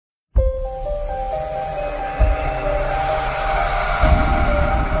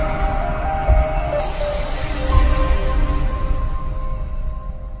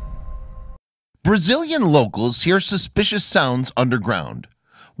Brazilian locals hear suspicious sounds underground.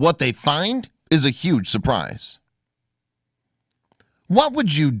 What they find is a huge surprise. What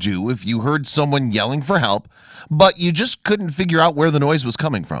would you do if you heard someone yelling for help, but you just couldn't figure out where the noise was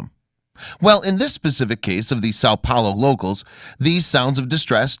coming from? Well, in this specific case of the Sao Paulo locals, these sounds of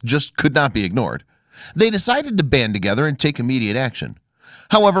distress just could not be ignored. They decided to band together and take immediate action.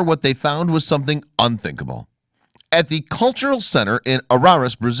 However, what they found was something unthinkable. At the cultural center in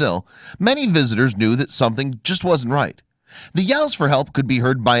Araras, Brazil, many visitors knew that something just wasn't right. The yells for help could be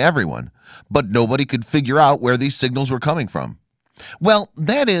heard by everyone, but nobody could figure out where these signals were coming from. Well,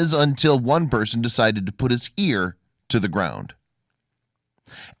 that is until one person decided to put his ear to the ground.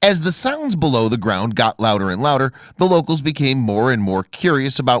 As the sounds below the ground got louder and louder, the locals became more and more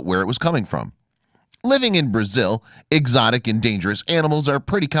curious about where it was coming from. Living in Brazil, exotic and dangerous animals are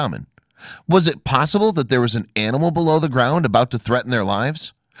pretty common. Was it possible that there was an animal below the ground about to threaten their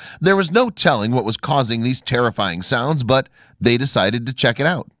lives? There was no telling what was causing these terrifying sounds, but they decided to check it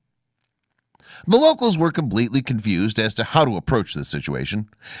out. The locals were completely confused as to how to approach this situation.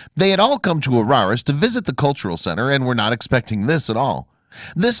 They had all come to Araras to visit the cultural center and were not expecting this at all.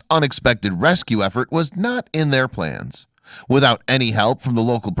 This unexpected rescue effort was not in their plans. Without any help from the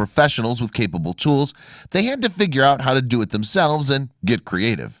local professionals with capable tools, they had to figure out how to do it themselves and get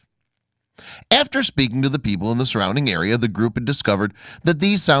creative. After speaking to the people in the surrounding area, the group had discovered that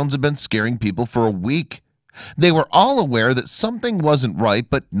these sounds had been scaring people for a week. They were all aware that something wasn't right,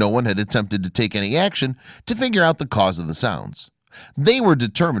 but no one had attempted to take any action to figure out the cause of the sounds. They were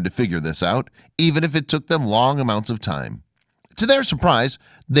determined to figure this out, even if it took them long amounts of time. To their surprise,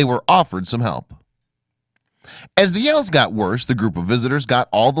 they were offered some help. As the yells got worse, the group of visitors got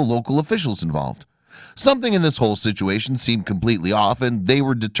all the local officials involved. Something in this whole situation seemed completely off, and they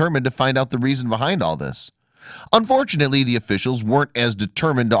were determined to find out the reason behind all this. Unfortunately, the officials weren't as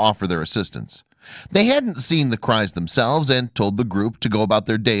determined to offer their assistance. They hadn't seen the cries themselves and told the group to go about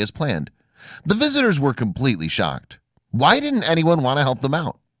their day as planned. The visitors were completely shocked. Why didn't anyone want to help them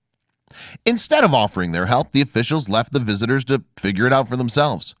out? Instead of offering their help, the officials left the visitors to figure it out for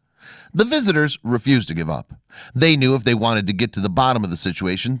themselves. The visitors refused to give up. They knew if they wanted to get to the bottom of the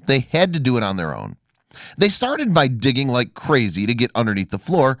situation, they had to do it on their own. They started by digging like crazy to get underneath the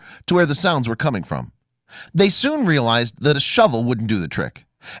floor to where the sounds were coming from. They soon realized that a shovel wouldn't do the trick,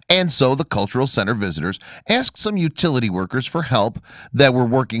 and so the cultural center visitors asked some utility workers for help that were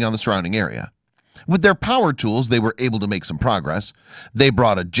working on the surrounding area. With their power tools, they were able to make some progress. They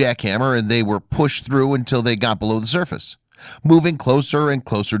brought a jackhammer and they were pushed through until they got below the surface, moving closer and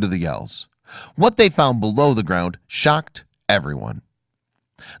closer to the yells. What they found below the ground shocked everyone.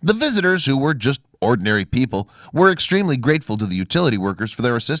 The visitors, who were just ordinary people, were extremely grateful to the utility workers for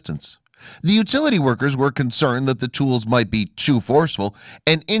their assistance. The utility workers were concerned that the tools might be too forceful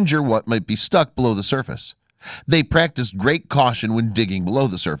and injure what might be stuck below the surface. They practiced great caution when digging below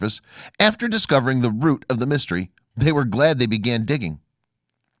the surface. After discovering the root of the mystery, they were glad they began digging.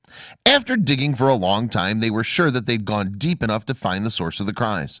 After digging for a long time, they were sure that they'd gone deep enough to find the source of the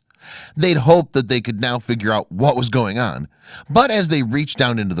cries. They'd hoped that they could now figure out what was going on, but as they reached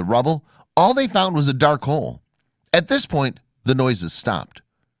down into the rubble, all they found was a dark hole. At this point, the noises stopped.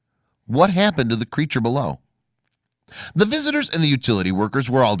 What happened to the creature below? The visitors and the utility workers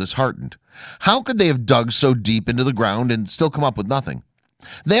were all disheartened. How could they have dug so deep into the ground and still come up with nothing?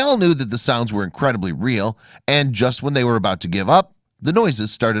 They all knew that the sounds were incredibly real, and just when they were about to give up, the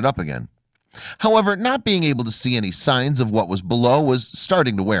noises started up again. However, not being able to see any signs of what was below was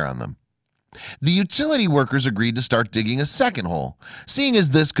starting to wear on them. The utility workers agreed to start digging a second hole, seeing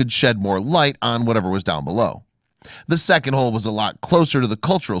as this could shed more light on whatever was down below. The second hole was a lot closer to the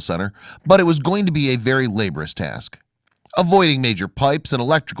cultural center, but it was going to be a very laborious task. Avoiding major pipes and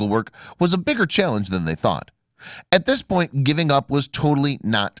electrical work was a bigger challenge than they thought. At this point, giving up was totally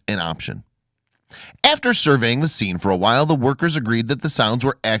not an option. After surveying the scene for a while, the workers agreed that the sounds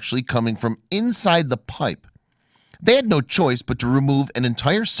were actually coming from inside the pipe. They had no choice but to remove an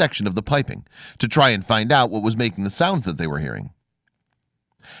entire section of the piping to try and find out what was making the sounds that they were hearing.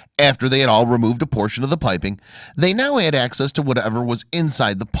 After they had all removed a portion of the piping, they now had access to whatever was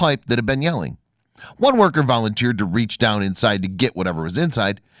inside the pipe that had been yelling. One worker volunteered to reach down inside to get whatever was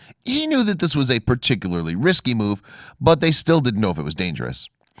inside. He knew that this was a particularly risky move, but they still didn't know if it was dangerous.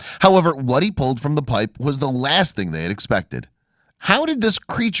 However, what he pulled from the pipe was the last thing they had expected. How did this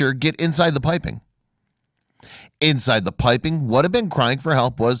creature get inside the piping? Inside the piping, what had been crying for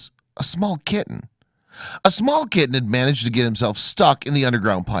help was a small kitten. A small kitten had managed to get himself stuck in the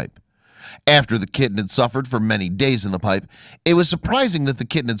underground pipe. After the kitten had suffered for many days in the pipe, it was surprising that the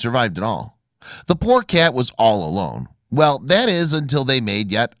kitten had survived at all. The poor cat was all alone. Well, that is until they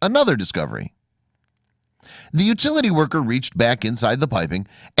made yet another discovery. The utility worker reached back inside the piping,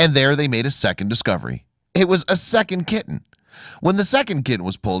 and there they made a second discovery. It was a second kitten. When the second kitten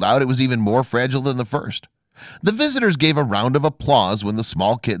was pulled out, it was even more fragile than the first. The visitors gave a round of applause when the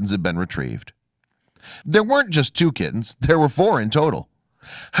small kittens had been retrieved. There weren't just 2 kittens, there were 4 in total.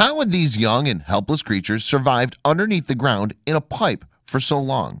 How had these young and helpless creatures survived underneath the ground in a pipe for so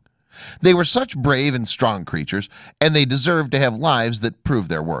long? They were such brave and strong creatures, and they deserved to have lives that proved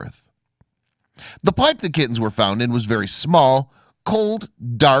their worth. The pipe the kittens were found in was very small, cold,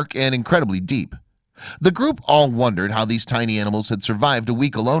 dark, and incredibly deep. The group all wondered how these tiny animals had survived a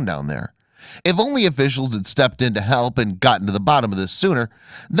week alone down there. If only officials had stepped in to help and gotten to the bottom of this sooner,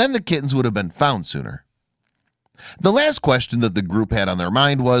 then the kittens would have been found sooner. The last question that the group had on their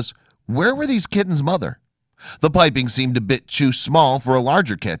mind was, where were these kittens' mother? The piping seemed a bit too small for a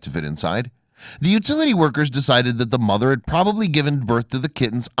larger cat to fit inside. The utility workers decided that the mother had probably given birth to the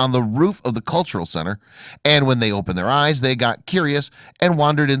kittens on the roof of the cultural center, and when they opened their eyes, they got curious and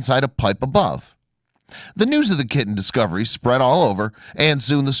wandered inside a pipe above. The news of the kitten discovery spread all over, and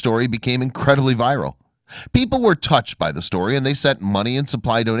soon the story became incredibly viral. People were touched by the story, and they sent money and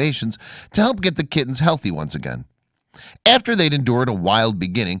supply donations to help get the kittens healthy once again. After they'd endured a wild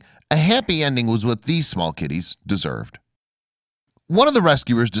beginning, a happy ending was what these small kitties deserved. One of the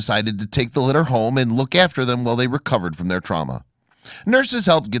rescuers decided to take the litter home and look after them while they recovered from their trauma. Nurses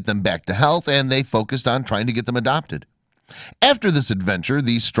helped get them back to health, and they focused on trying to get them adopted. After this adventure,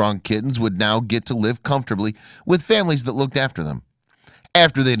 these strong kittens would now get to live comfortably with families that looked after them.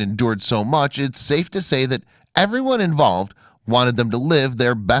 After they'd endured so much, it's safe to say that everyone involved wanted them to live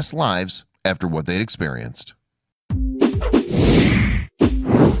their best lives after what they'd experienced.